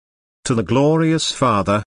to the glorious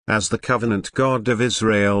Father, as the covenant God of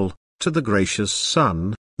Israel, to the gracious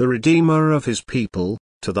Son, the Redeemer of his people,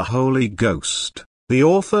 to the Holy Ghost, the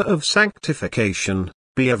author of sanctification,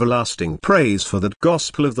 be everlasting praise for that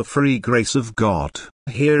gospel of the free grace of God,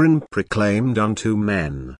 herein proclaimed unto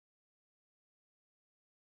men.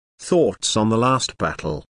 Thoughts on the last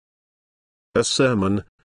battle. A sermon.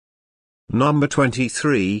 Number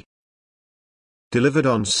 23. Delivered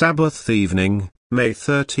on Sabbath evening, May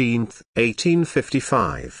 13,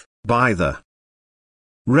 1855, by the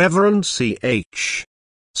Reverend C.H.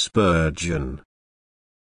 Spurgeon.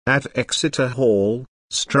 At Exeter Hall,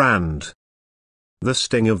 Strand. The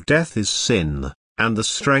sting of death is sin, and the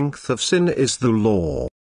strength of sin is the law.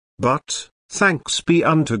 But, thanks be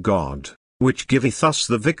unto God, which giveth us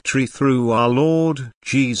the victory through our Lord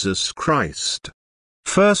Jesus Christ.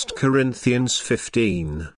 1 Corinthians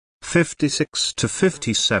 15,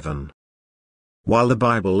 56-57. While the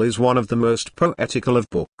Bible is one of the most poetical of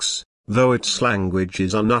books, though its language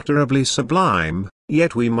is unutterably sublime,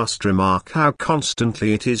 yet we must remark how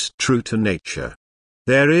constantly it is true to nature.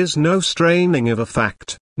 There is no straining of a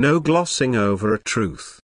fact, no glossing over a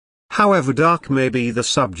truth. However dark may be the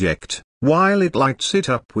subject, while it lights it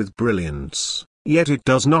up with brilliance, yet it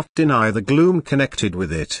does not deny the gloom connected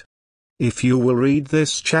with it. If you will read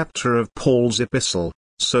this chapter of Paul's epistle,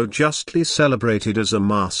 so justly celebrated as a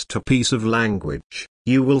masterpiece of language,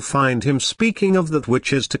 you will find him speaking of that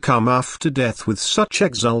which is to come after death with such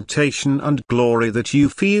exultation and glory that you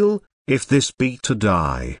feel, if this be to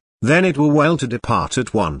die, then it were well to depart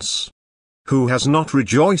at once. Who has not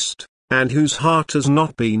rejoiced, and whose heart has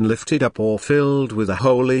not been lifted up or filled with a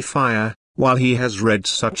holy fire, while he has read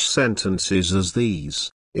such sentences as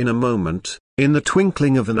these, in a moment, in the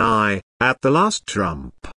twinkling of an eye, at the last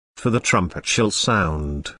trump, for the trumpet shall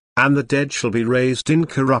sound, and the dead shall be raised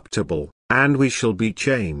incorruptible, and we shall be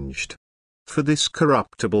changed. For this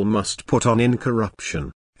corruptible must put on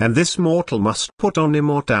incorruption, and this mortal must put on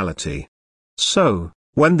immortality. So,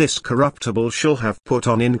 when this corruptible shall have put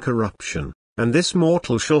on incorruption, and this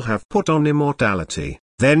mortal shall have put on immortality,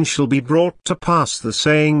 then shall be brought to pass the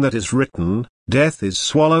saying that is written, Death is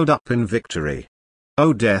swallowed up in victory.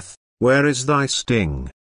 O death, where is thy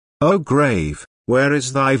sting? O grave, where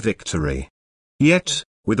is thy victory? Yet,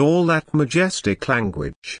 with all that majestic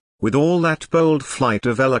language, with all that bold flight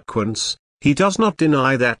of eloquence, he does not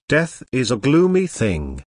deny that death is a gloomy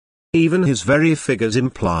thing. Even his very figures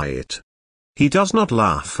imply it. He does not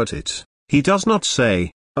laugh at it. He does not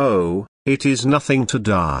say, "Oh, it is nothing to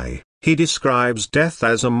die." He describes death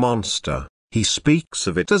as a monster. He speaks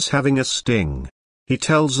of it as having a sting. He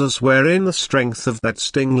tells us wherein the strength of that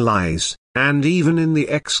sting lies, and even in the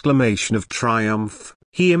exclamation of triumph,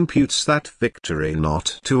 he imputes that victory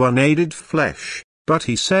not to unaided flesh, but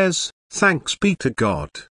he says, "Thanks be to God,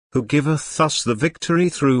 who giveth us the victory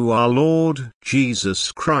through our Lord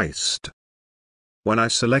Jesus Christ." When I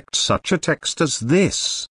select such a text as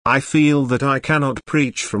this, I feel that I cannot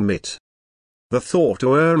preach from it. The thought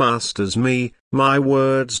o'ermasters me, my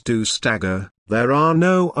words do stagger, there are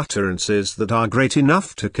no utterances that are great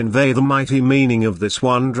enough to convey the mighty meaning of this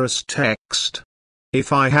wondrous text.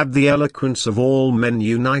 If I had the eloquence of all men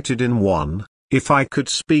united in one, if I could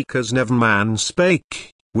speak as never man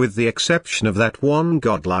spake, with the exception of that one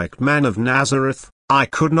godlike man of Nazareth, I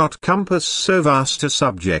could not compass so vast a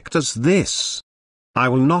subject as this. I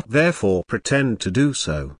will not therefore pretend to do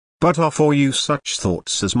so, but offer you such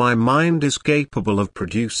thoughts as my mind is capable of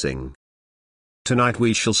producing. Tonight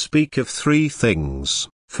we shall speak of three things: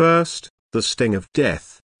 first, the sting of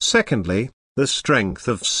death; secondly, the strength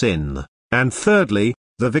of sin; and thirdly,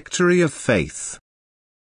 the victory of faith.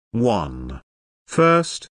 1.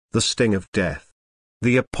 First, the sting of death.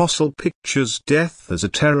 The Apostle pictures death as a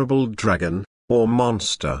terrible dragon, or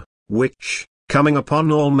monster, which, coming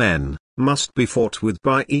upon all men, must be fought with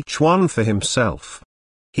by each one for himself.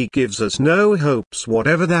 He gives us no hopes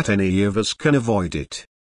whatever that any of us can avoid it.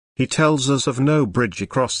 He tells us of no bridge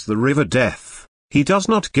across the river death. He does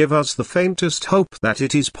not give us the faintest hope that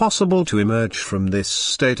it is possible to emerge from this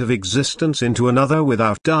state of existence into another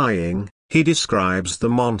without dying. He describes the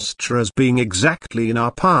monster as being exactly in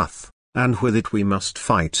our path, and with it we must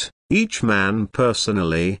fight, each man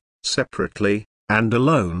personally, separately, and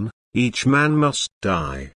alone. Each man must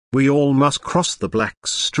die, we all must cross the black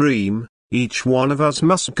stream, each one of us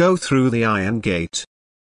must go through the iron gate.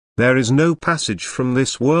 There is no passage from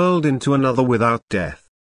this world into another without death.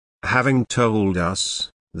 Having told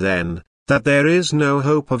us, then, that there is no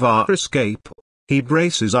hope of our escape, he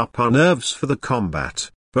braces up our nerves for the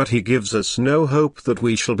combat, but he gives us no hope that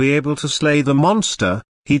we shall be able to slay the monster.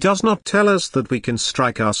 He does not tell us that we can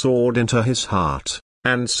strike our sword into his heart,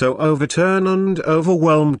 and so overturn and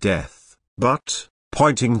overwhelm death. But,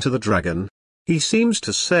 pointing to the dragon, he seems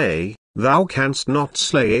to say, "Thou canst not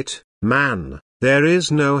slay it, man. There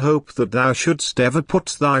is no hope that thou shouldst ever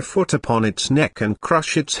put thy foot upon its neck and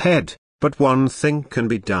crush its head, but one thing can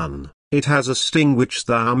be done. It has a sting which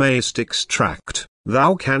thou mayst extract.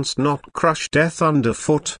 Thou canst not crush death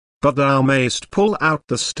underfoot, but thou mayst pull out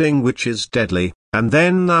the sting which is deadly, and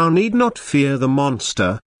then thou need not fear the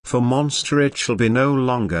monster, for monster it shall be no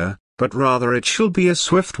longer, but rather it shall be a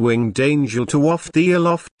swift-winged angel to waft thee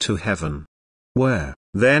aloft to heaven." Where,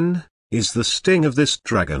 then, is the sting of this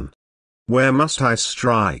dragon? Where must I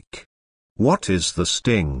strike? What is the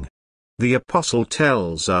sting? The apostle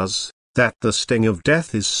tells us, that the sting of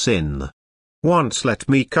death is sin. Once let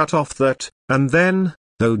me cut off that, and then,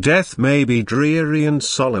 though death may be dreary and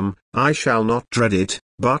solemn, I shall not dread it,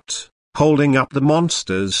 but, holding up the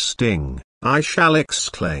monster's sting, I shall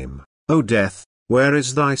exclaim, "O death, where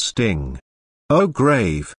is thy sting? O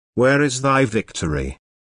grave, where is thy victory?"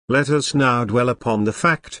 Let us now dwell upon the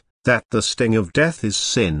fact, that the sting of death is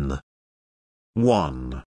sin.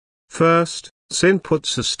 1. First, sin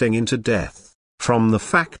puts a sting into death, from the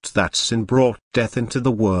fact that sin brought death into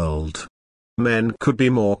the world. Men could be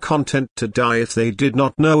more content to die if they did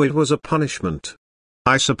not know it was a punishment.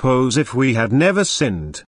 I suppose if we had never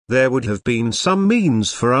sinned, there would have been some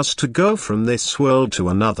means for us to go from this world to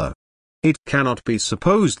another. It cannot be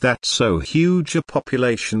supposed that so huge a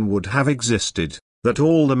population would have existed, that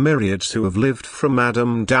all the myriads who have lived from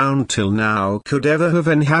Adam down till now could ever have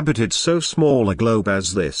inhabited so small a globe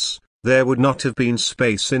as this. There would not have been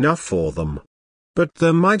space enough for them. But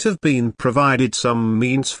there might have been provided some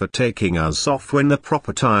means for taking us off when the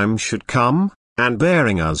proper time should come, and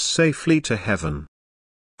bearing us safely to heaven.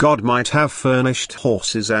 God might have furnished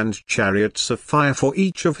horses and chariots of fire for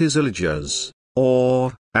each of his villagers,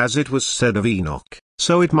 or, as it was said of Enoch,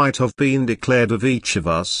 so it might have been declared of each of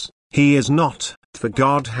us, "He is not, for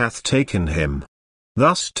God hath taken him."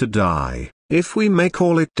 Thus to die, if we may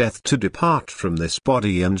call it death, to depart from this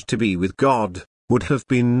body and to be with God, would have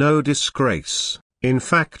been no disgrace. In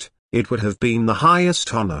fact, it would have been the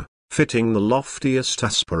highest honor, fitting the loftiest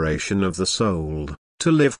aspiration of the soul,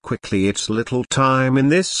 to live quickly its little time in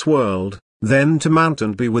this world, then to mount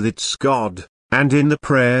and be with its God. And in the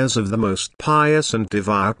prayers of the most pious and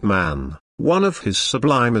devout man, one of his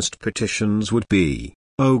sublimest petitions would be,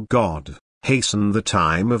 "O God, hasten the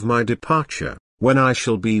time of my departure, when I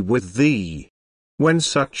shall be with thee." When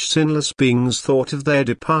such sinless beings thought of their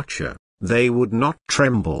departure, they would not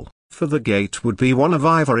tremble, for the gate would be one of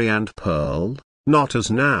ivory and pearl, not as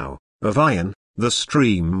now, of iron. The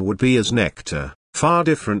stream would be as nectar, far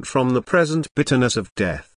different from the present bitterness of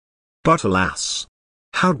death. But alas!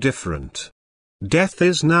 How different! Death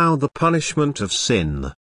is now the punishment of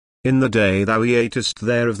sin. "In the day thou eatest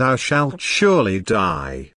thereof thou shalt surely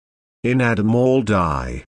die." In Adam all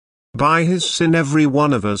die. By his sin every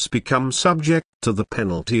one of us become subject to the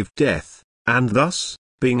penalty of death, and thus,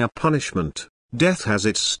 being a punishment, death has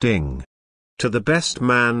its sting. To the best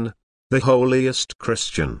man, the holiest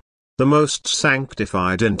Christian, the most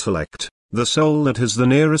sanctified intellect, the soul that has the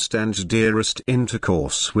nearest and dearest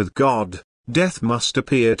intercourse with God, death must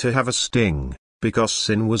appear to have a sting, because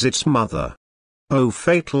sin was its mother. O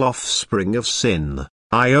fatal offspring of sin,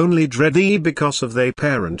 I only dread thee because of thy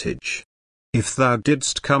parentage. If thou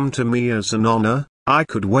didst come to me as an honor, I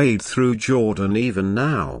could wade through Jordan even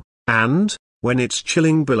now, and, when its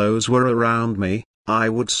chilling billows were around me, I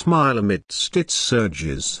would smile amidst its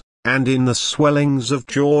surges, and in the swellings of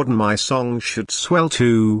Jordan my song should swell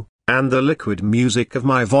too, and the liquid music of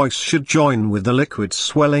my voice should join with the liquid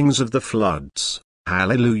swellings of the floods.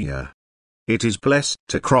 Hallelujah! It is blessed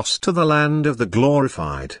to cross to the land of the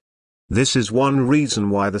glorified. This is one reason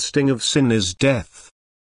why the sting of sin is death.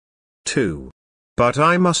 2. But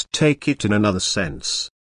I must take it in another sense.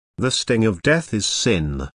 The sting of death is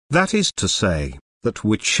sin, that is to say, that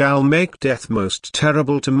which shall make death most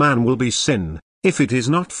terrible to man will be sin, if it is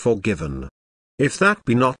not forgiven. If that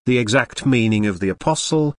be not the exact meaning of the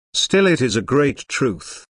apostle, still it is a great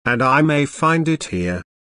truth, and I may find it here.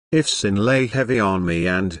 If sin lay heavy on me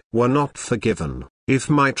and were not forgiven, if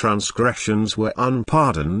my transgressions were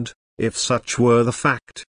unpardoned, if such were the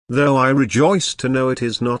fact, though I rejoice to know it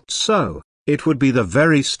is not so, it would be the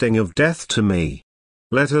very sting of death to me.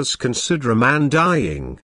 Let us consider a man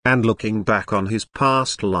dying, and looking back on his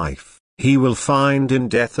past life, he will find in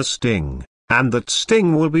death a sting, and that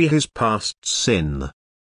sting will be his past sin.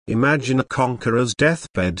 Imagine a conqueror's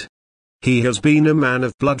deathbed. He has been a man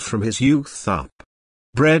of blood from his youth up.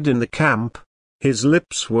 Bred in the camp, his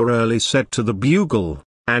lips were early set to the bugle,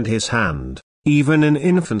 and his hand, even in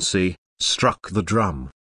infancy, struck the drum.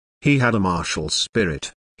 He had a martial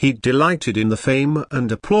spirit, he delighted in the fame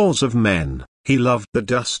and applause of men, he loved the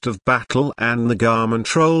dust of battle and the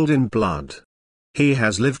garment rolled in blood. He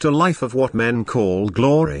has lived a life of what men call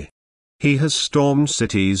glory. He has stormed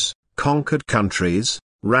cities, conquered countries,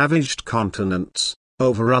 ravaged continents,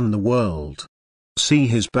 overrun the world. See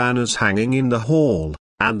his banners hanging in the hall,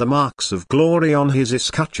 and the marks of glory on his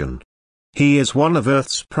escutcheon. He is one of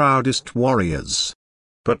earth's proudest warriors.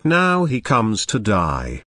 But now he comes to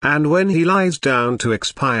die, and when he lies down to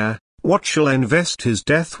expire, what shall invest his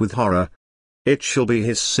death with horror? It shall be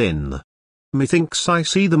his sin. Methinks I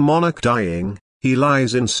see the monarch dying, he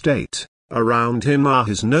lies in state, around him are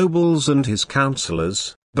his nobles and his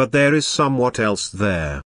counsellors, but there is somewhat else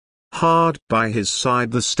there. Hard by his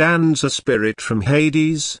side there stands a spirit from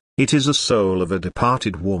Hades, it is a soul of a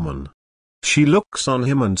departed woman. She looks on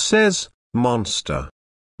him and says, "Monster!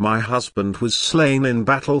 My husband was slain in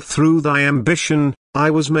battle through thy ambition, I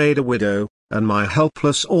was made a widow, and my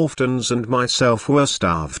helpless orphans and myself were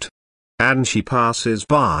starved." And she passes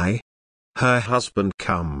by. Her husband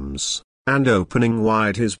comes, and opening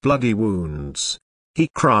wide his bloody wounds, he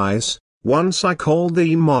cries, "Once I called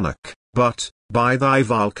thee monarch, but, by thy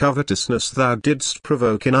vile covetousness thou didst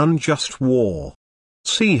provoke an unjust war.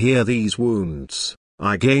 See here these wounds,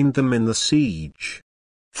 I gained them in the siege.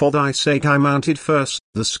 For thy sake I mounted first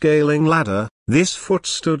the scaling ladder, this foot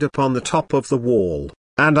stood upon the top of the wall,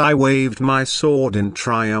 and I waved my sword in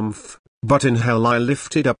triumph, but in hell I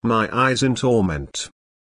lifted up my eyes in torment.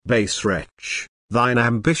 Base wretch, thine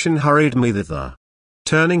ambition hurried me thither."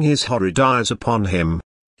 Turning his horrid eyes upon him,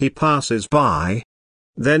 he passes by.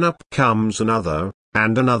 Then up comes another,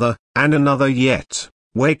 and another, and another yet,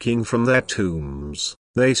 waking from their tombs,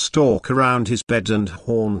 they stalk around his bed and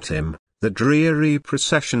haunt him. The dreary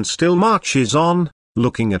procession still marches on,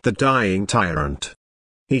 looking at the dying tyrant.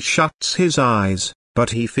 He shuts his eyes,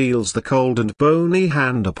 but he feels the cold and bony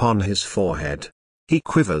hand upon his forehead. He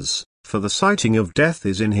quivers, for the sighting of death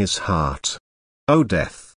is in his heart. "O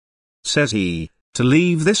death," says he, "to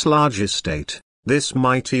leave this large estate, this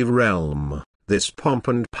mighty realm, this pomp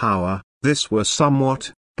and power, this were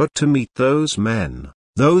somewhat, but to meet those men,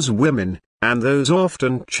 those women, and those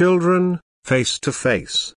orphan children, face to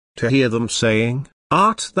face, to hear them saying,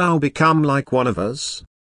 'Art thou become like one of us?'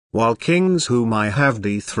 While kings whom I have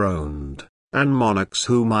dethroned, and monarchs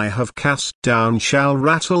whom I have cast down shall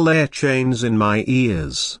rattle their chains in my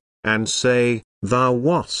ears, and say, 'Thou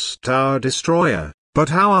wast our destroyer, but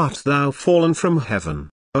how art thou fallen from heaven,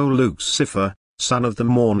 O Lucifer, son of the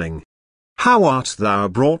morning? How art thou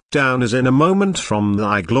brought down as in a moment from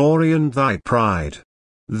thy glory and thy pride?'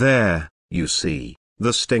 There, you see,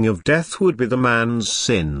 the sting of death would be the man's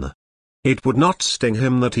sin. It would not sting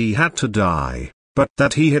him that he had to die, but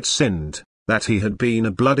that he had sinned, that he had been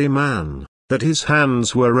a bloody man, that his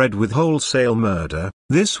hands were red with wholesale murder.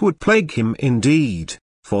 This would plague him indeed,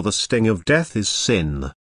 for the sting of death is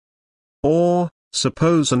sin. Or,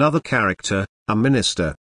 suppose another character, a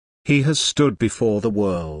minister. He has stood before the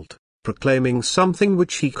world, proclaiming something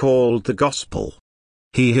which he called the gospel.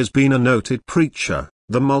 He has been a noted preacher.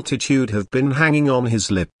 The multitude have been hanging on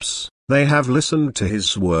his lips, they have listened to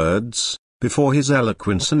his words, before his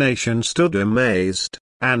eloquence a nation stood amazed,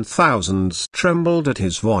 and thousands trembled at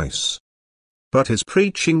his voice. But his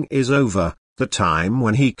preaching is over, the time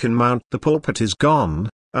when he can mount the pulpit is gone,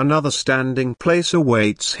 another standing place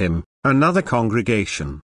awaits him, another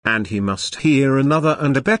congregation, and he must hear another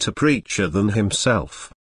and a better preacher than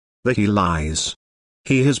himself. There he lies.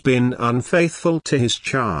 He has been unfaithful to his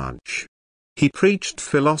charge. He preached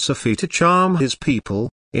philosophy to charm his people,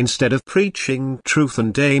 instead of preaching truth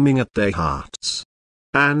and aiming at their hearts.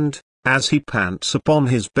 And, as he pants upon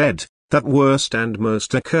his bed, that worst and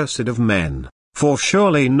most accursed of men, for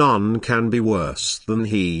surely none can be worse than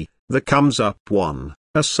he, there comes up one,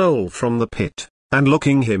 a soul from the pit, and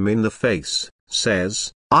looking him in the face,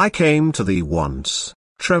 says, "I came to thee once,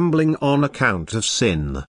 trembling on account of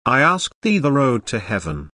sin, I asked thee the road to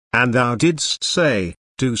heaven, and thou didst say,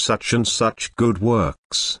 'Do such and such good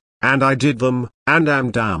works,' and I did them, and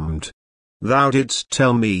am damned. Thou didst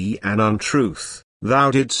tell me an untruth,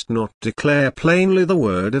 thou didst not declare plainly the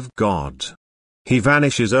word of God." He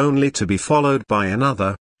vanishes only to be followed by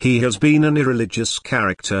another. He has been an irreligious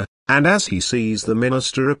character, and as he sees the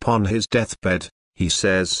minister upon his deathbed, he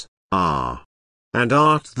says, "Ah! And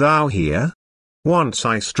art thou here? Once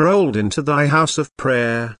I strolled into thy house of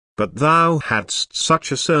prayer, but thou hadst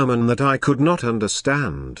such a sermon that I could not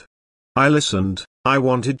understand. I listened, I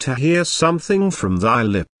wanted to hear something from thy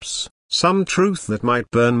lips, some truth that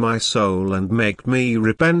might burn my soul and make me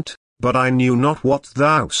repent, but I knew not what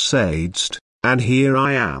thou saidst, and here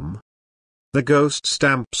I am. the ghost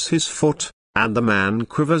stamps his foot, and the man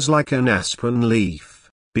quivers like an aspen leaf,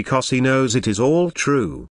 because he knows it is all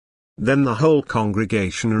true. Then the whole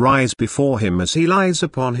congregation rise before him as he lies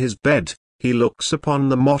upon his bed. He looks upon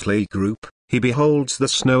the motley group, he beholds the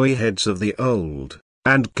snowy heads of the old,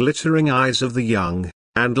 and glittering eyes of the young,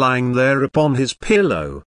 and lying there upon his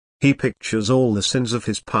pillow, he pictures all the sins of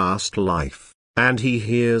his past life, and he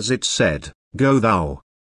hears it said, "Go thou,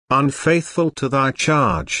 unfaithful to thy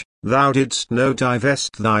charge, thou didst not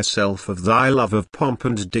divest thyself of thy love of pomp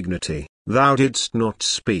and dignity, thou didst not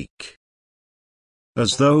speak."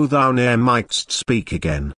 As though thou ne'er mightst speak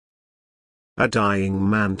again. A dying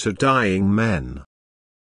man to dying men.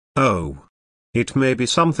 Oh! It may be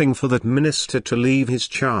something for that minister to leave his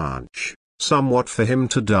charge, somewhat for him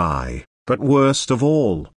to die, but worst of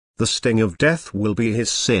all, the sting of death will be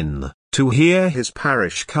his sin, to hear his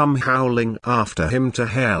parish come howling after him to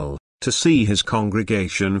hell, to see his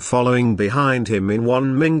congregation following behind him in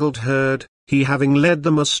one mingled herd, he having led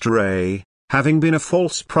them astray, having been a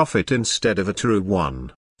false prophet instead of a true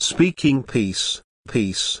one, speaking peace,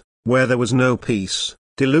 peace, where there was no peace,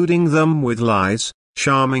 deluding them with lies,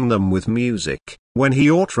 charming them with music, when he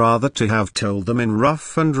ought rather to have told them in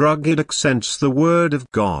rough and rugged accents the word of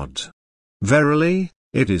God. Verily,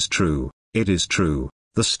 it is true,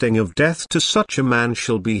 the sting of death to such a man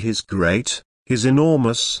shall be his great, his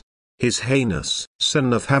enormous, his heinous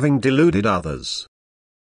sin of having deluded others.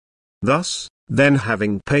 Thus, then,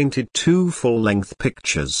 having painted 2 full-length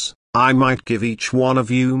pictures, I might give each one of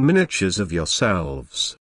you miniatures of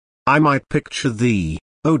yourselves. I might picture thee,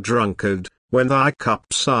 O drunkard, when thy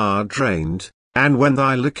cups are drained, and when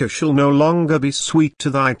thy liquor shall no longer be sweet to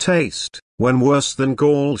thy taste, when worse than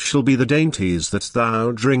gall shall be the dainties that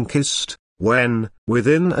thou drinkest, when,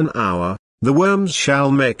 within an hour, the worms shall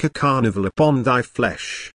make a carnival upon thy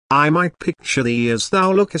flesh. I might picture thee as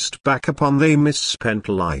thou lookest back upon thy misspent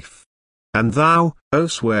life. And thou, O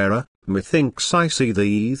swearer, methinks I see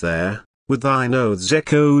thee there, with thine oaths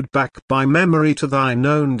echoed back by memory to thine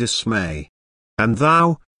own dismay. And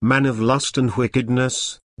thou, man of lust and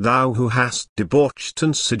wickedness, thou who hast debauched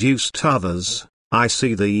and seduced others, I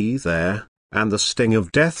see thee there, and the sting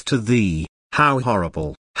of death to thee, how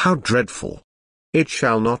horrible, how dreadful! It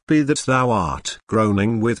shall not be that thou art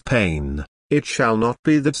groaning with pain, it shall not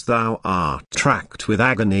be that thou art racked with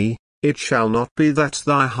agony, it shall not be that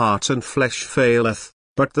thy heart and flesh faileth,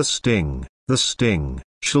 but the sting,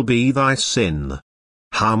 shall be thy sin.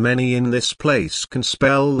 How many in this place can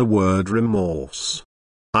spell the word remorse?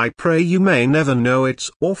 I pray you may never know its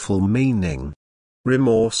awful meaning.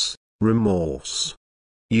 Remorse, remorse.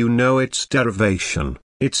 You know its derivation,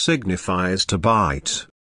 it signifies to bite.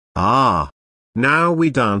 Ah! Now we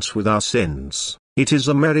dance with our sins, it is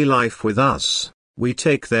a merry life with us, we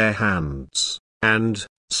take their hands, and,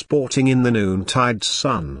 sporting in the noontide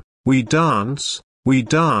sun, we dance,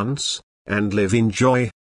 and live in joy.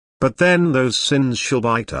 But then those sins shall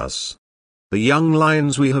bite us. The young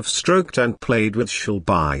lions we have stroked and played with shall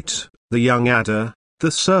bite, the young adder,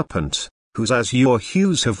 the serpent, whose azure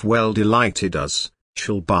hues have well delighted us,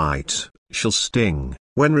 shall bite, shall sting,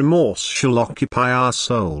 when remorse shall occupy our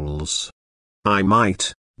souls. I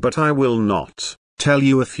might, but I will not, tell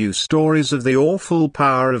you a few stories of the awful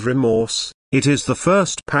power of remorse. It is the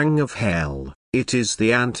first pang of hell, it is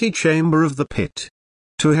the antechamber of the pit.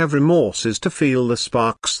 To have remorse is to feel the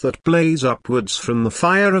sparks that blaze upwards from the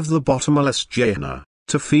fire of the bottomless Gehenna.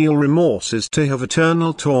 To feel remorse is to have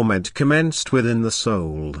eternal torment commenced within the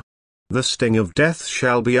soul. The sting of death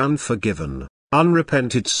shall be unforgiven,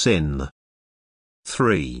 unrepented sin.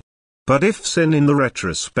 3. But if sin in the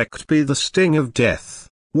retrospect be the sting of death,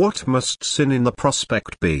 what must sin in the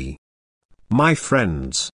prospect be? My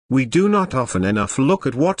friends, we do not often enough look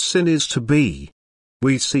at what sin is to be.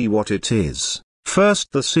 We see what it is.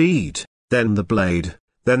 First the seed, then the blade,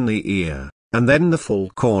 then the ear, and then the full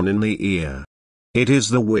corn in the ear. It is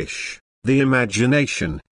the wish, the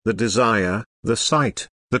imagination, the desire, the sight,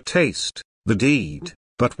 the taste, the deed,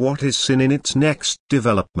 but what is sin in its next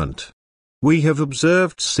development? We have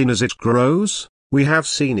observed sin as it grows, we have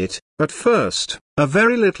seen it, at first, a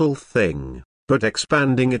very little thing, but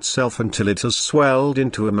expanding itself until it has swelled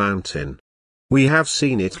into a mountain. We have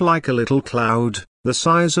seen it like a little cloud, the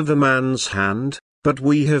size of a man's hand, but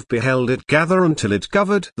we have beheld it gather until it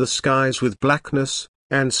covered the skies with blackness,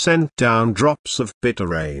 and sent down drops of bitter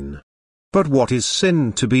rain. But what is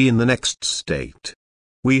sin to be in the next state?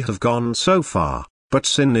 We have gone so far, but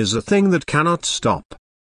sin is a thing that cannot stop.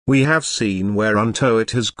 We have seen whereunto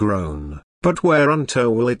it has grown, but whereunto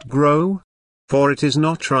will it grow? For it is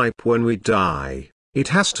not ripe when we die, it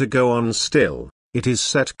has to go on still, it is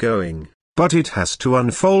set going, but it has to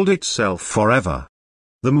unfold itself forever.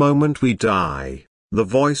 The moment we die, the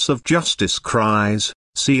voice of justice cries,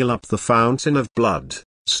 "Seal up the fountain of blood,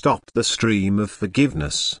 stop the stream of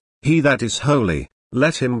forgiveness. He that is holy,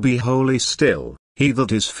 let him be holy still, he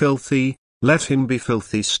that is filthy, let him be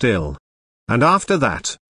filthy still." And after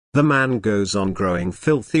that, the man goes on growing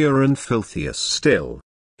filthier and filthier still.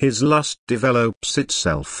 His lust develops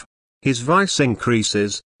itself. His vice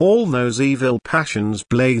increases, all those evil passions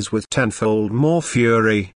blaze with tenfold more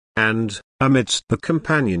fury, and, amidst the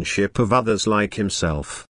companionship of others like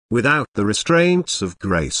himself, without the restraints of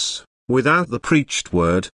grace, without the preached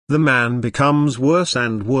word, the man becomes worse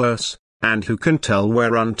and worse, and who can tell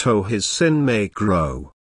whereunto his sin may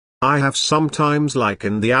grow? I have sometimes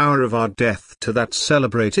likened the hour of our death to that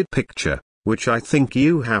celebrated picture, which I think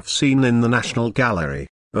you have seen in the National Gallery,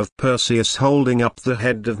 of Perseus holding up the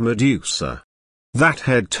head of Medusa. That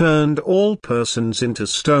head turned all persons into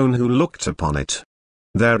stone who looked upon it.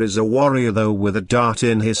 There is a warrior though with a dart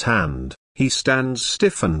in his hand, he stands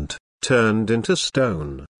stiffened, turned into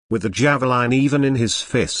stone, with a javelin even in his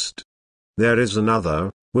fist. There is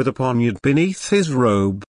another, with a poniard beneath his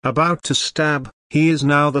robe, about to stab, he is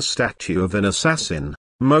now the statue of an assassin,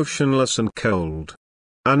 motionless and cold.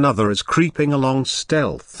 Another is creeping along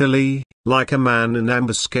stealthily, like a man in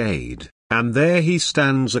ambuscade, and there he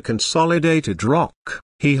stands a consolidated rock,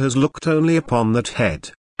 he has looked only upon that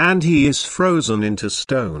head, and he is frozen into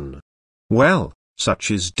stone. Well,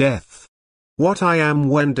 such is death. What I am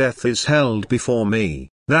when death is held before me,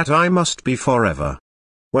 that I must be forever.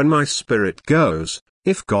 When my spirit goes,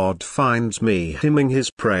 if God finds me hymning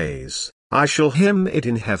his praise, I shall hymn it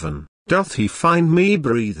in heaven. Doth he find me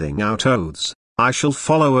breathing out oaths, I shall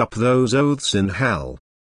follow up those oaths in hell.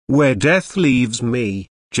 Where death leaves me,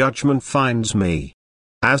 judgment finds me.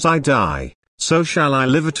 As I die, so shall I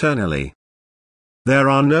live eternally. There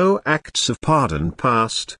are no acts of pardon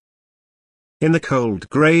past in the cold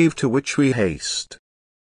grave to which we haste.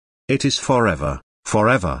 It is forever,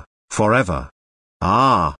 forever, forever.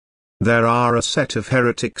 Ah! There are a set of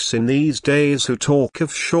heretics in these days who talk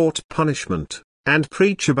of short punishment, and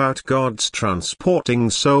preach about God's transporting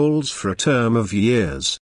souls for a term of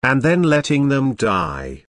years, and then letting them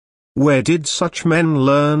die. Where did such men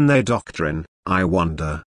learn their doctrine, I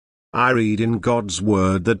wonder? I read in God's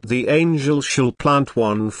word that the angel shall plant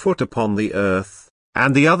one foot upon the earth,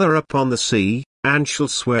 and the other upon the sea, and shall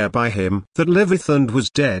swear by him that liveth and was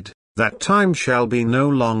dead, that time shall be no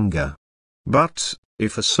longer. But,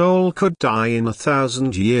 if a soul could die in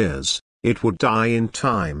 1,000 years, it would die in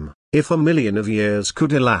time. If 1,000,000 of years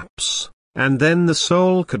could elapse, and then the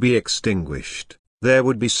soul could be extinguished, there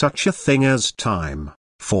would be such a thing as time,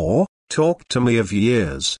 for, talk to me of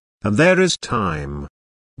years, and there is time.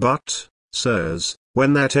 But, sirs,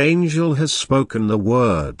 when that angel has spoken the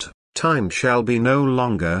word, time shall be no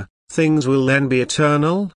longer, things will then be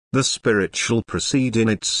eternal, the spirit shall proceed in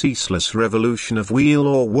its ceaseless revolution of weal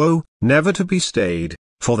or woe, never to be stayed,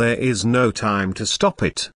 for there is no time to stop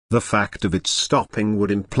it. The fact of its stopping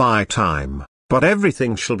would imply time, but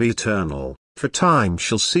everything shall be eternal, for time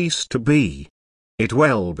shall cease to be. It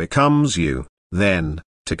well becomes you, then,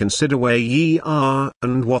 to consider where ye are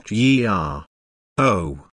and what ye are.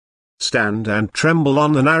 Oh! Stand and tremble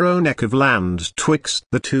on the narrow neck of land twixt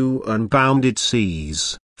the two unbounded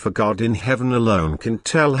seas, for God in heaven alone can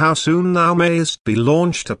tell how soon thou mayest be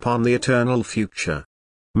launched upon the eternal future.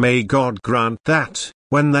 May God grant that,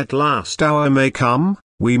 when that last hour may come,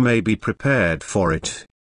 we may be prepared for it.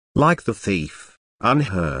 Like the thief,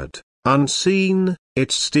 unheard, unseen,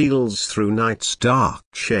 it steals through night's dark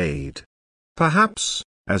shade. Perhaps,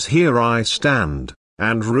 as here I stand,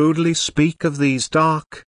 and rudely speak of these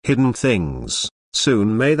dark, hidden things,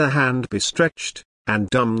 soon may the hand be stretched, and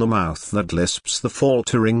dumb the mouth that lisps the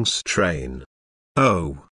faltering strain.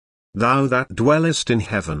 Oh! Thou that dwellest in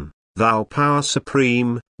heaven, thou power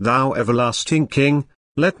supreme, thou everlasting King,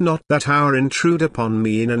 let not that hour intrude upon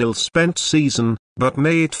me in an ill-spent season, but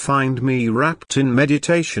may it find me wrapped in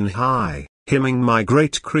meditation high, hymning my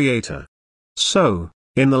great Creator. So,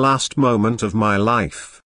 in the last moment of my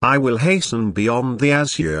life, I will hasten beyond the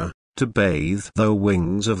azure, to bathe the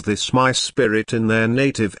wings of this my spirit in their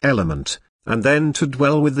native element, and then to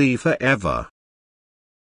dwell with thee forever.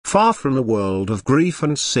 Far from the world of grief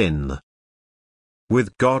and sin,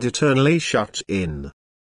 with God eternally shut in.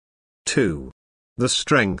 2. The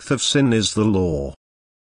strength of sin is the law.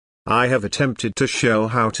 I have attempted to show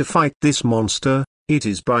how to fight this monster, it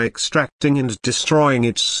is by extracting and destroying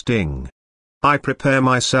its sting. I prepare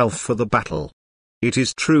myself for the battle. It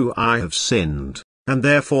is true I have sinned, and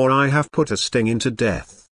therefore I have put a sting into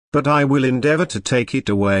death, but I will endeavor to take it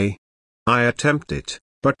away. I attempt it,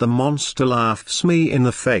 But the monster laughs me in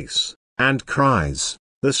the face, and cries,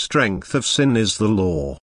 "The strength of sin is the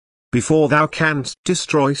law." Before thou canst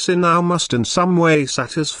destroy sin, thou must in some way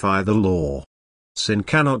satisfy the law. Sin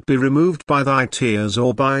cannot be removed by thy tears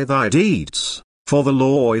or by thy deeds, for the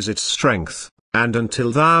law is its strength, and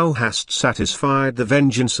until thou hast satisfied the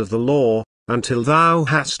vengeance of the law, until thou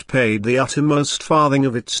hast paid the uttermost farthing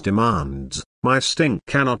of its demands, my sting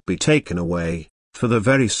cannot be taken away, for the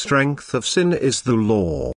very strength of sin is the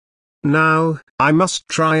law. Now, I must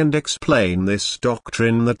try and explain this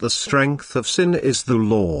doctrine that the strength of sin is the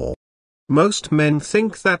law. Most men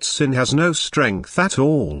think that sin has no strength at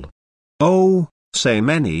all. Oh, say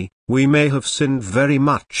many, we may have sinned very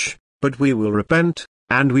much, but we will repent,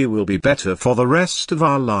 and we will be better for the rest of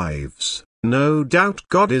our lives. No doubt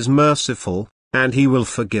God is merciful, and He will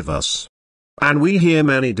forgive us. And we hear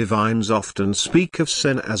many divines often speak of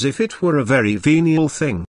sin as if it were a very venial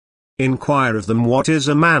thing. Inquire of them, what is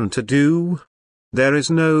a man to do? There is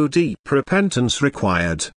no deep repentance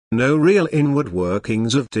required, no real inward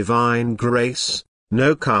workings of divine grace,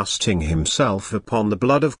 no casting himself upon the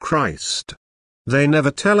blood of Christ. They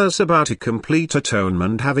never tell us about a complete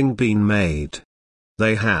atonement having been made.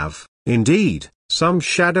 They have, indeed, some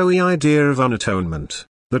shadowy idea of an atonement,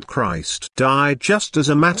 that Christ died just as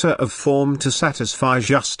a matter of form to satisfy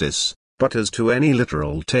justice, but as to any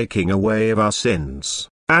literal taking away of our sins,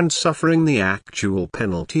 and suffering the actual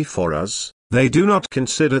penalty for us, they do not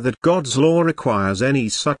consider that God's law requires any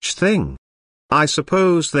such thing. I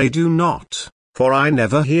suppose they do not, for I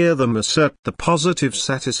never hear them assert the positive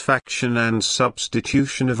satisfaction and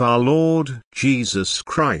substitution of our Lord Jesus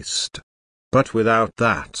Christ. But without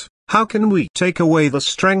that, how can we take away the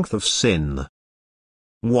strength of sin?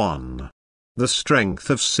 1. The strength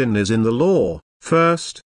of sin is in the law,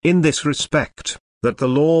 first, in this respect, that the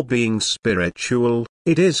law being spiritual,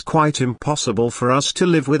 it is quite impossible for us to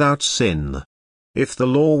live without sin. If the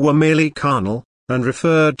law were merely carnal, and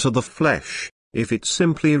referred to the flesh, if it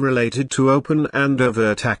simply related to open and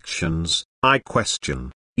overt actions, I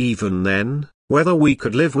question, even then, whether we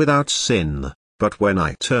could live without sin. But when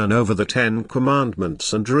I turn over the 10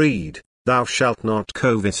 Commandments and read, "Thou shalt not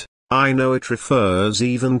covet," I know it refers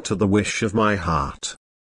even to the wish of my heart.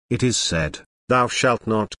 It is said, "Thou shalt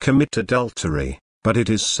not commit adultery," but it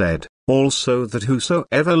is said, also that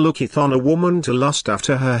whosoever looketh on a woman to lust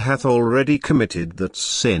after her hath already committed that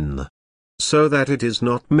sin. So that it is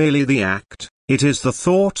not merely the act, it is the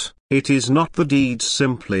thought, it is not the deed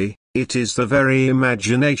simply, it is the very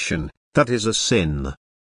imagination, that is a sin.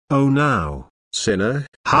 O now, sinner,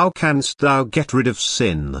 how canst thou get rid of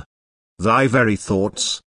sin? Thy very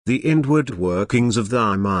thoughts, the inward workings of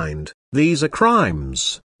thy mind, these are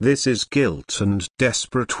crimes, this is guilt and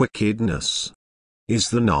desperate wickedness. Is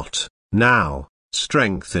there not, now,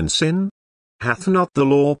 strength in sin? Hath not the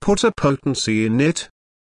law put a potency in it?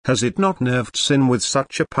 Has it not nerved sin with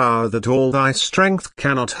such a power that all thy strength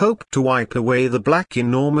cannot hope to wipe away the black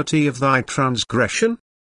enormity of thy transgression?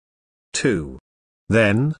 2.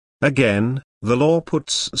 Then, again, the law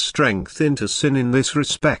puts strength into sin in this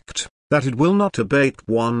respect, that it will not abate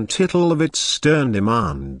one tittle of its stern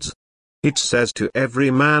demands. It says to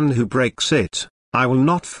every man who breaks it, "I will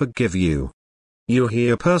not forgive you." You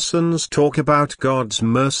hear persons talk about God's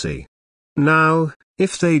mercy. Now,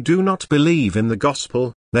 if they do not believe in the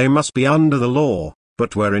gospel, they must be under the law,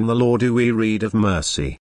 but where in the law do we read of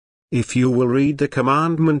mercy? If you will read the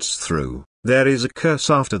commandments through, there is a curse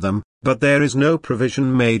after them, but there is no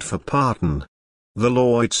provision made for pardon. The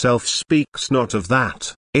law itself speaks not of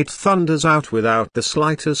that, it thunders out without the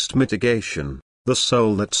slightest mitigation, "The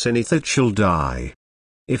soul that sinneth it shall die."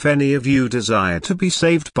 If any of you desire to be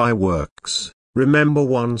saved by works, remember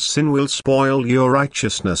one sin will spoil your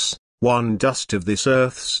righteousness, one dust of this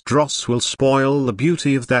earth's dross will spoil the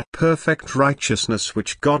beauty of that perfect righteousness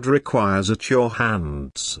which God requires at your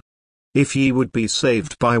hands. If ye would be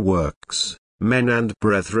saved by works, men and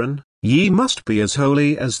brethren, ye must be as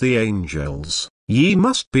holy as the angels, ye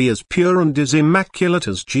must be as pure and as immaculate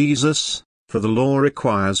as Jesus, for the law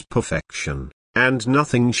requires perfection, and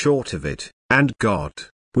nothing short of it, and God,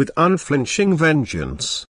 with unflinching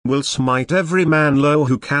vengeance, will smite every man low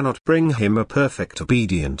who cannot bring him a perfect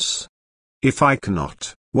obedience. If I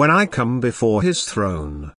cannot, when I come before his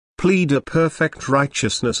throne, plead a perfect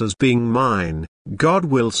righteousness as being mine, God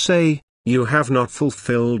will say, "You have not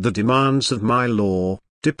fulfilled the demands of my law,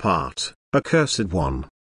 depart, accursed one.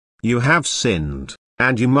 You have sinned,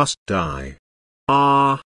 and you must die."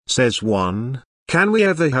 Ah, says one, can we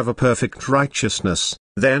ever have a perfect righteousness,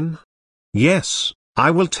 then? Yes, I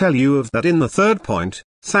will tell you of that in the third point.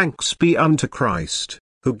 Thanks be unto Christ,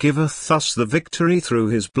 who giveth us the victory through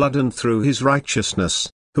his blood and through his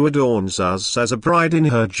righteousness, who adorns us as a bride in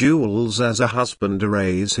her jewels as a husband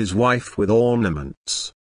arrays his wife with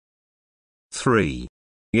ornaments. 3.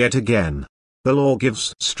 Yet again, the law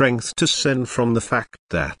gives strength to sin from the fact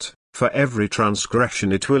that, for every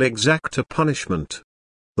transgression it will exact a punishment.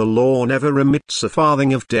 The law never remits a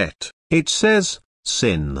farthing of debt. It says,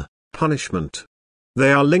 sin, punishment.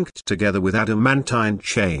 They are linked together with adamantine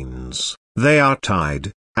chains, they are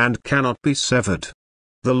tied, and cannot be severed.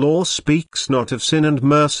 The law speaks not of sin and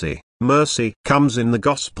mercy, mercy comes in the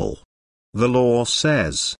gospel. The law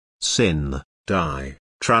says, sin, die,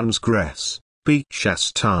 transgress, be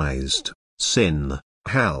chastised, sin,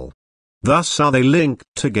 hell. Thus are they linked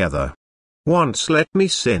together. Once let me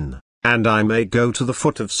sin, and I may go to the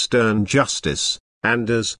foot of stern justice, and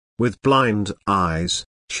as, with blind eyes,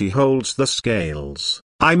 she holds the scales,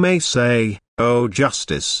 I may say, O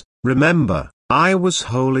justice, remember, I was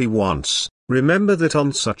holy once, remember that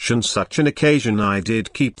on such and such an occasion I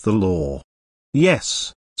did keep the law.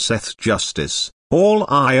 Yes, saith justice, all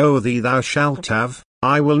I owe thee thou shalt have,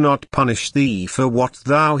 I will not punish thee for what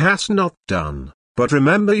thou hast not done, but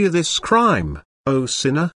remember you this crime, O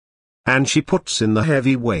sinner? And she puts in the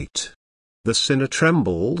heavy weight. The sinner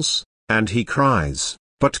trembles, and he cries,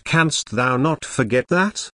 but canst thou not forget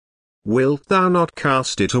that? Wilt thou not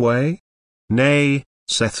cast it away? Nay,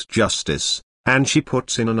 saith justice, and she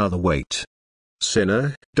puts in another weight.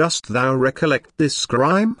 Sinner, dost thou recollect this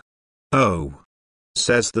crime? Oh,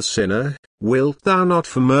 says the sinner, wilt thou not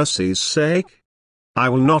for mercy's sake? I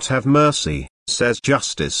will not have mercy, says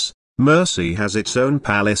justice, mercy has its own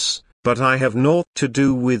palace, but I have naught to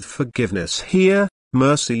do with forgiveness here,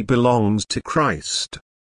 mercy belongs to Christ.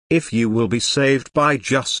 If you will be saved by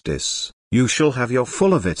justice, you shall have your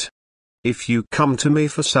full of it. If you come to me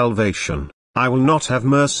for salvation, I will not have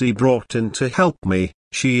mercy brought in to help me,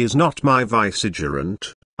 she is not my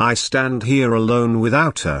vicegerent, I stand here alone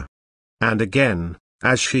without her. And again,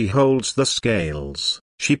 as she holds the scales,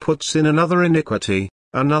 she puts in another iniquity,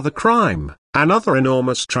 another crime, another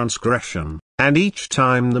enormous transgression, and each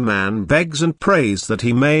time the man begs and prays that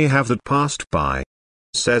he may have that passed by.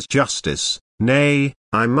 Says justice, nay,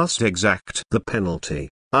 I must exact the penalty,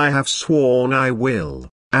 I have sworn I will,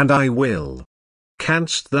 and I will.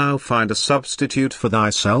 Canst thou find a substitute for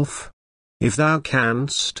thyself? If thou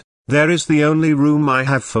canst, there is the only room I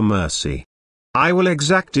have for mercy. I will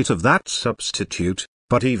exact it of that substitute,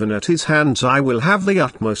 but even at his hands I will have the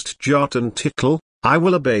utmost jot and tittle, I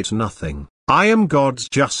will abate nothing. I am God's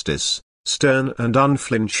justice, stern and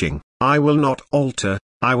unflinching, I will not alter,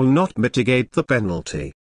 I will not mitigate the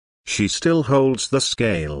penalty. She still holds the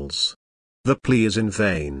scales. The plea is in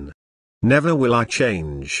vain. Never will I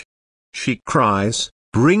change. She cries,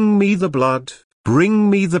 bring me the blood, bring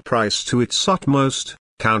me the price to its utmost,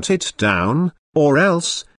 count it down, or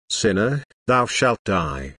else, sinner, thou shalt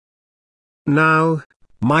die. Now,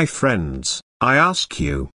 my friends, I ask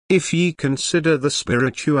you, if ye consider the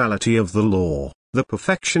spirituality of the law, the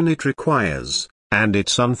perfection it requires, and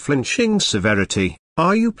its unflinching severity,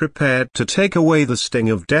 are you prepared to take away the sting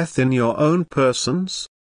of death in your own persons?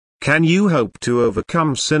 Can you hope to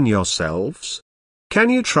overcome sin yourselves? Can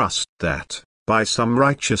you trust that, by some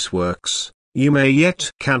righteous works, you may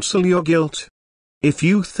yet cancel your guilt? If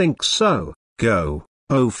you think so, go,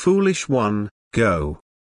 O foolish one, go.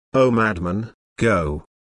 O madman, go.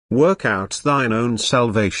 Work out thine own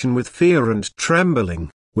salvation with fear and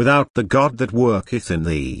trembling, without the God that worketh in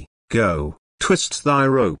thee, go. Twist thy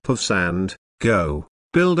rope of sand, go.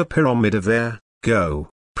 Build a pyramid of air, go.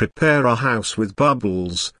 Prepare a house with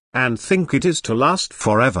bubbles, and think it is to last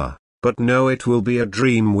forever, but know it will be a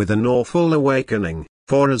dream with an awful awakening,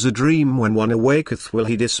 for as a dream when one awaketh will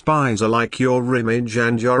he despise alike your image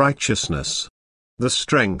and your righteousness. The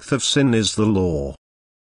strength of sin is the law.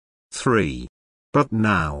 3. But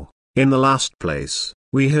now, in the last place,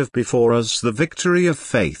 we have before us the victory of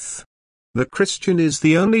faith. The Christian is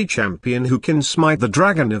the only champion who can smite the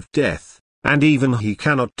dragon of death, and even he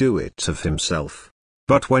cannot do it of himself.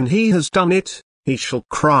 But when he has done it, he shall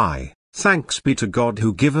cry, Thanks be to God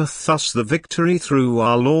who giveth us the victory through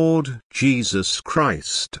our Lord Jesus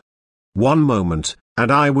Christ. One moment,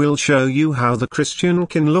 and I will show you how the Christian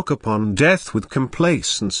can look upon death with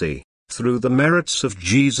complacency, through the merits of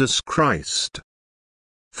Jesus Christ.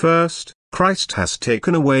 First, Christ has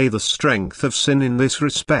taken away the strength of sin in this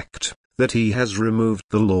respect, that he has removed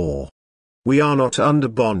the law. We are not under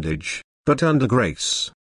bondage, but under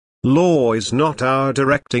grace. Law is not our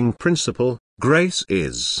directing principle, grace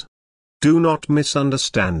is. Do not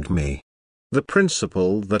misunderstand me. The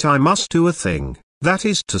principle that I must do a thing, that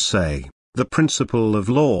is to say, the principle of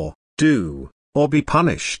law, do, or be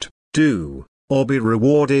punished, do, or be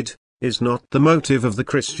rewarded, is not the motive of the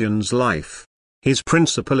Christian's life. His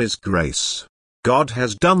principle is grace. God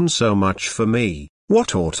has done so much for me,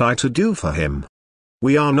 what ought I to do for him?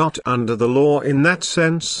 We are not under the law in that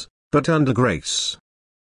sense, but under grace.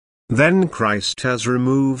 Then Christ has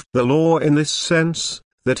removed the law in this sense,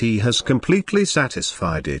 that he has completely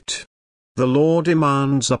satisfied it. The law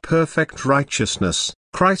demands a perfect righteousness.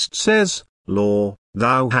 Christ says, "Law,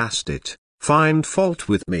 thou hast it, find fault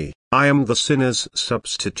with me, I am the sinner's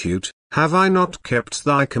substitute, have I not kept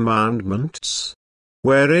thy commandments?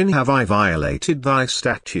 Wherein have I violated thy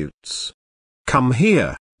statutes? Come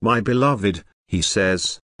here, my beloved," he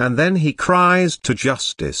says, and then he cries to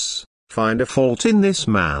justice, "Find a fault in this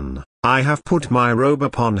man, I have put my robe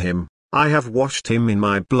upon him, I have washed him in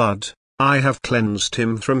my blood, I have cleansed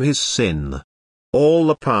him from his sin. All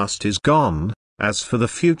the past is gone, as for the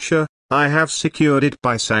future, I have secured it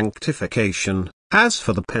by sanctification, as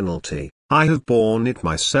for the penalty, I have borne it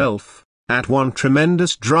myself. At one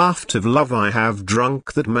tremendous draught of love I have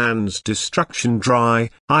drunk that man's destruction dry,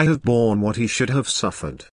 I have borne what he should have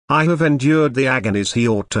suffered, I have endured the agonies he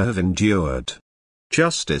ought to have endured.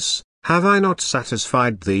 Justice, have I not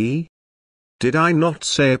satisfied thee? Did I not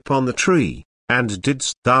say upon the tree, and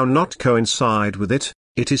didst thou not coincide with it,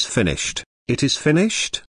 it is finished, it is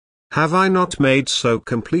finished? Have I not made so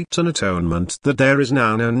complete an atonement that there is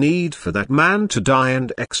now no need for that man to die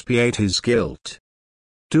and expiate his guilt?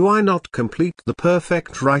 Do I not complete the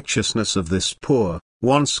perfect righteousness of this poor,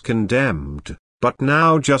 once condemned, but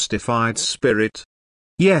now justified spirit?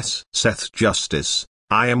 Yes, saith justice,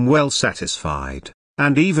 I am well satisfied,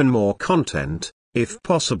 and even more content, if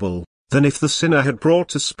possible, than if the sinner had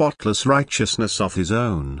brought a spotless righteousness of his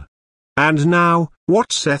own. And now,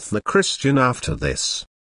 what saith the Christian after this?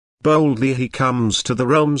 Boldly he comes to the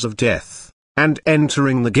realms of death, and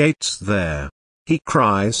entering the gates there, he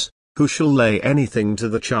cries, "Who shall lay anything to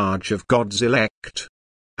the charge of God's elect?"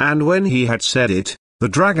 And when he had said it, the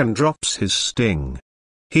dragon drops his sting.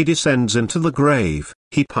 He descends into the grave,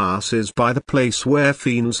 he passes by the place where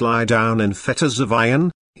fiends lie down in fetters of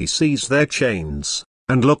iron, he sees their chains,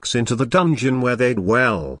 and looks into the dungeon where they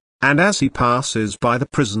dwell, and as he passes by the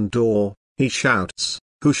prison door, he shouts,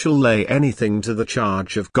 "Who shall lay anything to the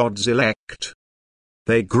charge of God's elect?"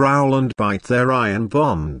 They growl and bite their iron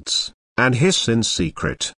bonds, and hiss in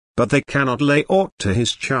secret, but they cannot lay aught to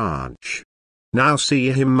his charge. Now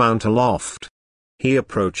see him mount aloft. He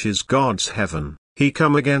approaches God's heaven, he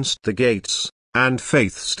come against the gates, and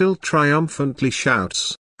faith still triumphantly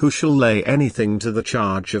shouts, "Who shall lay anything to the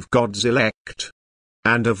charge of God's elect?"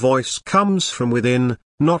 And a voice comes from within,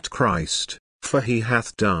 not Christ, for he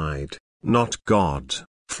hath died, not God,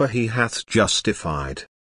 for he hath justified.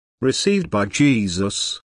 Received by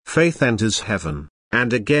Jesus, faith enters heaven,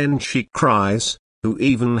 and again she cries, "Who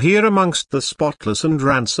even here amongst the spotless and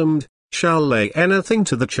ransomed, shall lay anything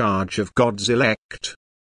to the charge of God's elect?"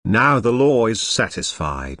 Now the law is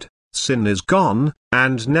satisfied, sin is gone,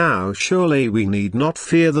 and now surely we need not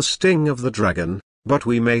fear the sting of the dragon, but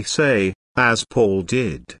we may say, as Paul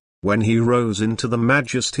did, when he rose into the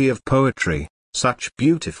majesty of poetry, such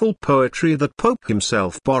beautiful poetry that Pope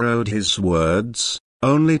himself borrowed his words,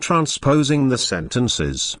 only transposing the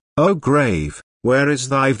sentences, "O grave, where is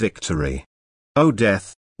thy victory? O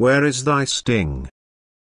death, where is thy sting?"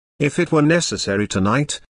 If it were necessary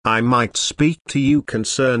tonight, I might speak to you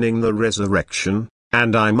concerning the resurrection,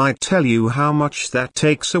 and I might tell you how much that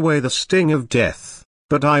takes away the sting of death,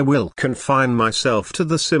 but I will confine myself to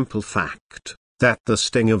the simple fact, that the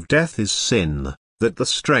sting of death is sin, that the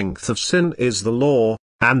strength of sin is the law,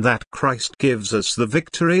 and that Christ gives us the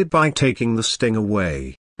victory by taking the sting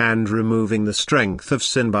away, and removing the strength of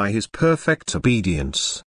sin by his perfect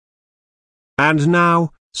obedience. And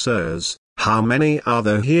now, sirs, how many are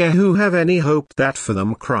there here who have any hope that for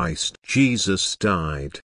them Christ Jesus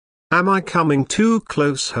died? Am I coming too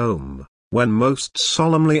close home, when most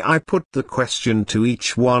solemnly I put the question to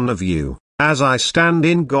each one of you, as I stand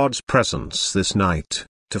in God's presence this night,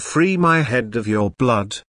 to free my head of your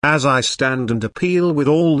blood, as I stand and appeal with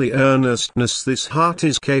all the earnestness this heart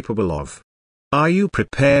is capable of? Are you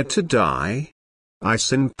prepared to die? Is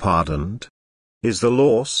sin pardoned? Is the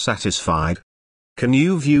law satisfied? Can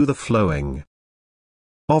you view the flowing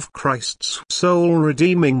of Christ's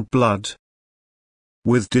soul-redeeming blood,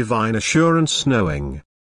 with divine assurance knowing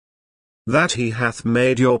that he hath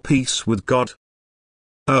made your peace with God?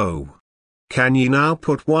 Oh! Can ye now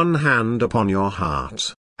put one hand upon your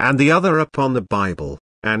heart, and the other upon the Bible,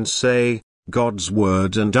 and say, God's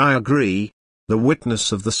word and I agree, the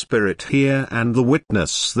witness of the Spirit here and the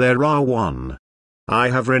witness there are one. I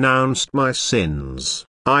have renounced my sins,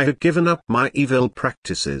 I have given up my evil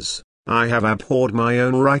practices, I have abhorred my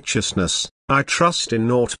own righteousness, I trust in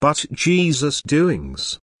naught but Jesus'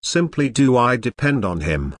 doings, simply do I depend on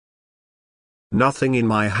him. Nothing in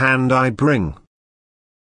my hand I bring,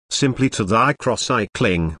 simply to thy cross I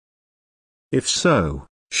cling. If so,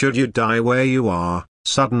 should you die where you are,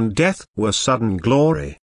 sudden death were sudden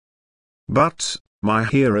glory. But, my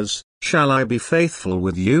hearers, shall I be faithful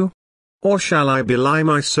with you? Or shall I belie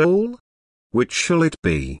my soul? Which shall it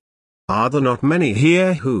be? Are there not many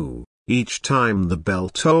here who, each time the bell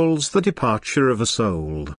tolls the departure of a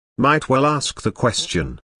soul, might well ask the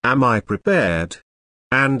question, am I prepared?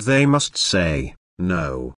 And they must say,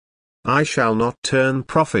 no. I shall not turn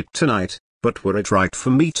prophet tonight, but were it right for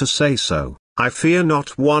me to say so, I fear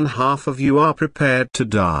not one half of you are prepared to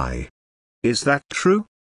die. Is that true?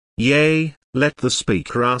 Yea, let the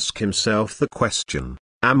speaker ask himself the question,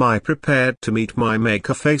 am I prepared to meet my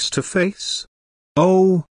Maker face to face?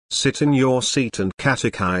 Oh, sit in your seat and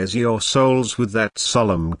catechize your souls with that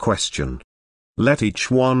solemn question. Let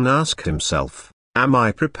each one ask himself, am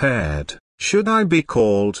I prepared, should I be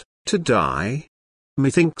called, to die?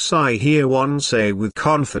 Methinks I hear one say with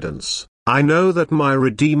confidence, I know that my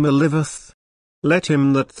Redeemer liveth. Let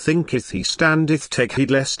him that thinketh he standeth take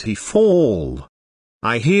heed lest he fall.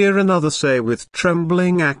 I hear another say with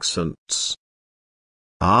trembling accents,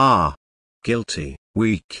 ah, guilty,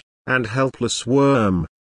 weak, and helpless worm,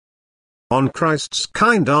 on Christ's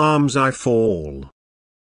kind arms I fall.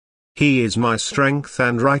 He is my strength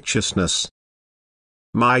and righteousness,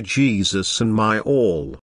 my Jesus and my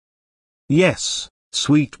all. Yes,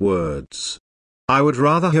 sweet words. I would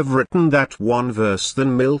rather have written that one verse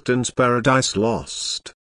than Milton's Paradise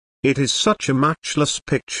Lost. It is such a matchless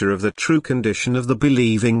picture of the true condition of the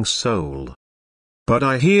believing soul. But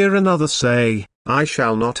I hear another say, I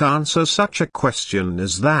shall not answer such a question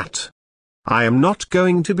as that. I am not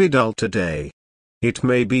going to be dull today. It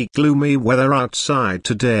may be gloomy weather outside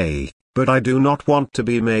today, but I do not want to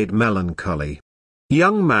be made melancholy.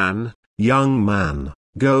 Young man,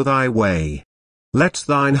 go thy way. Let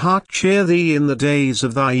thine heart cheer thee in the days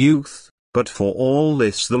of thy youth, but for all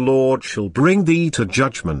this the Lord shall bring thee to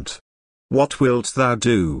judgment. What wilt thou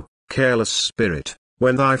do, careless spirit,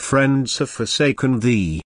 when thy friends have forsaken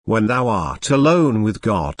thee, when thou art alone with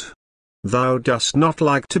God? Thou dost not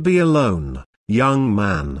like to be alone, young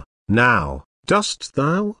man, now, dost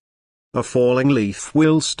thou? A falling leaf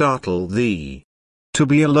will startle thee. To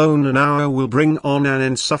be alone an hour will bring on an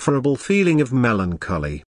insufferable feeling of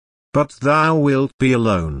melancholy. But thou wilt be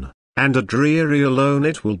alone, and a dreary alone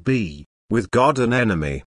it will be, with God an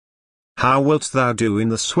enemy. How wilt thou do in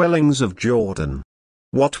the swellings of Jordan?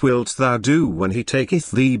 What wilt thou do when he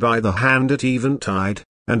taketh thee by the hand at eventide,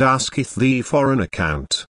 and asketh thee for an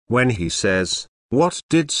account, when he says, What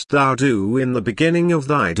didst thou do in the beginning of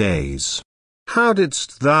thy days? How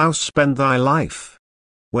didst thou spend thy life?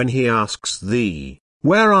 When he asks thee,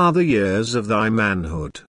 Where are the years of thy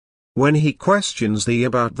manhood? When he questions thee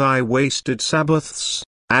about thy wasted Sabbaths,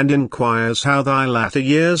 and inquires how thy latter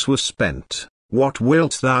years were spent, what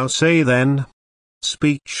wilt thou say then?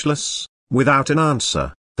 Speechless, without an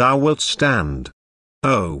answer, thou wilt stand.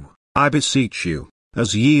 Oh, I beseech you,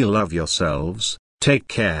 as ye love yourselves, take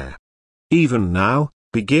care. Even now,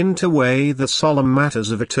 begin to weigh the solemn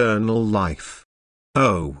matters of eternal life.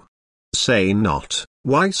 Oh, say not,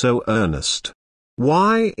 why so earnest?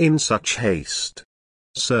 Why in such haste?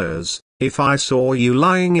 Sirs, if I saw you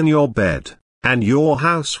lying in your bed, and your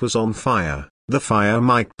house was on fire, the fire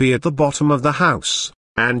might be at the bottom of the house,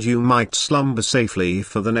 and you might slumber safely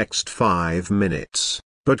for the next 5 minutes,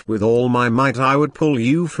 but with all my might I would pull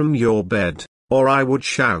you from your bed, or I would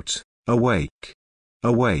shout, Awake!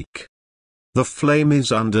 Awake! The flame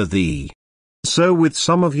is under thee. So with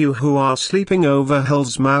some of you who are sleeping over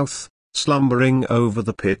hell's mouth, slumbering over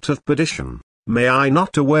the pit of perdition, may I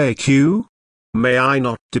not awake you? May I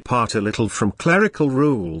not depart a little from clerical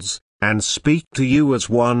rules, and speak to you as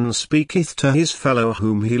one speaketh to his fellow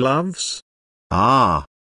whom he loves? Ah!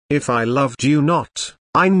 If I loved you not,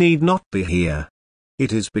 I need not be here.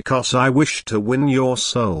 It is because I wish to win your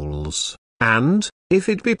souls, and, if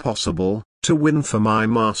it be possible, to win for my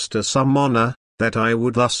Master some honor, that I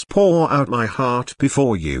would thus pour out my heart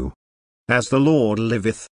before you. As the Lord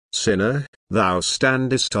liveth, sinner, thou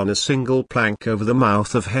standest on a single plank over the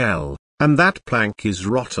mouth of hell, and that plank is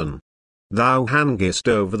rotten. Thou hangest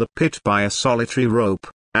over the pit by a solitary rope,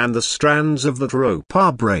 and the strands of that rope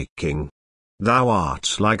are breaking. Thou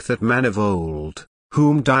art like that man of old,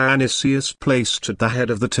 whom Dionysius placed at the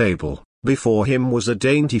head of the table. Before him was a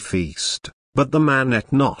dainty feast, but the man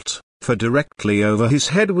ate not, for directly over his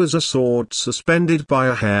head was a sword suspended by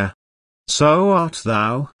a hair. So art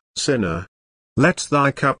thou, sinner. Let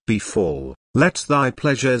thy cup be full, let thy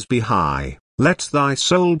pleasures be high, let thy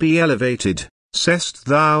soul be elevated, sayest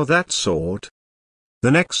thou that sword?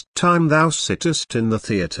 The next time thou sittest in the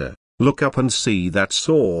theatre, look up and see that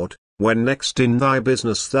sword. When next in thy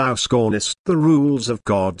business thou scornest the rules of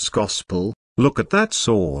God's gospel, look at that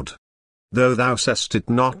sword. Though thou sayest it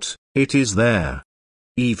not, it is there.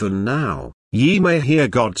 Even now, ye may hear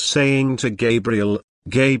God saying to Gabriel,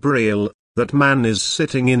 Gabriel, that man is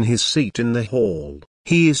sitting in his seat in the hall.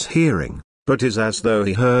 He is hearing, but is as though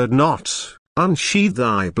he heard not. Unsheathe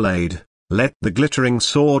thy blade, let the glittering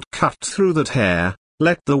sword cut through that hair,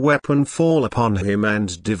 let the weapon fall upon him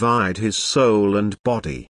and divide his soul and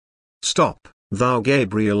body. Stop, thou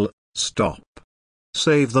Gabriel, stop.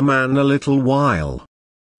 Save the man a little while.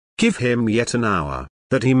 Give him yet an hour,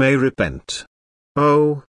 that he may repent.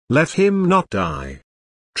 Oh, let him not die.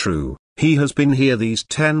 True, he has been here these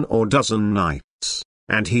 10 or dozen nights,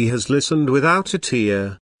 and he has listened without a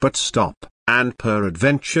tear, but stop, and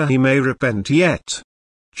peradventure he may repent yet.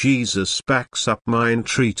 Jesus backs up my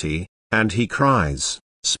entreaty, and he cries,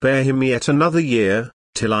 spare him yet another year,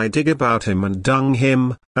 till I dig about him and dung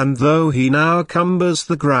him, and though he now cumbers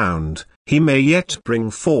the ground, he may yet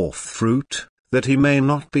bring forth fruit, that he may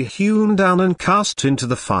not be hewn down and cast into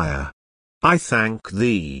the fire. I thank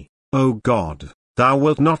thee, O God, thou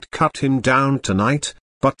wilt not cut him down tonight,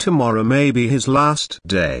 but tomorrow may be his last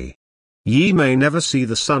day. Ye may never see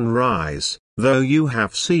the sun rise, though you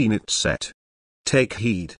have seen it set. Take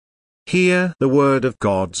heed. Hear the word of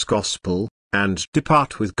God's gospel, and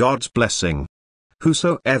depart with God's blessing.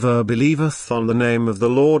 Whosoever believeth on the name of the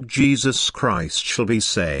Lord Jesus Christ shall be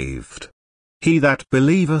saved. He that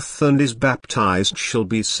believeth and is baptized shall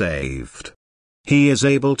be saved. He is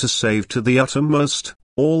able to save to the uttermost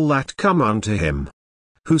all that come unto him.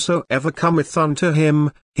 Whosoever cometh unto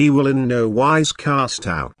him, he will in no wise cast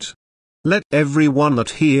out. Let every one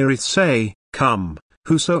that heareth say, Come.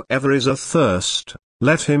 Whosoever is athirst,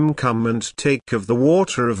 let him come and take of the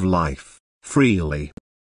water of life, freely.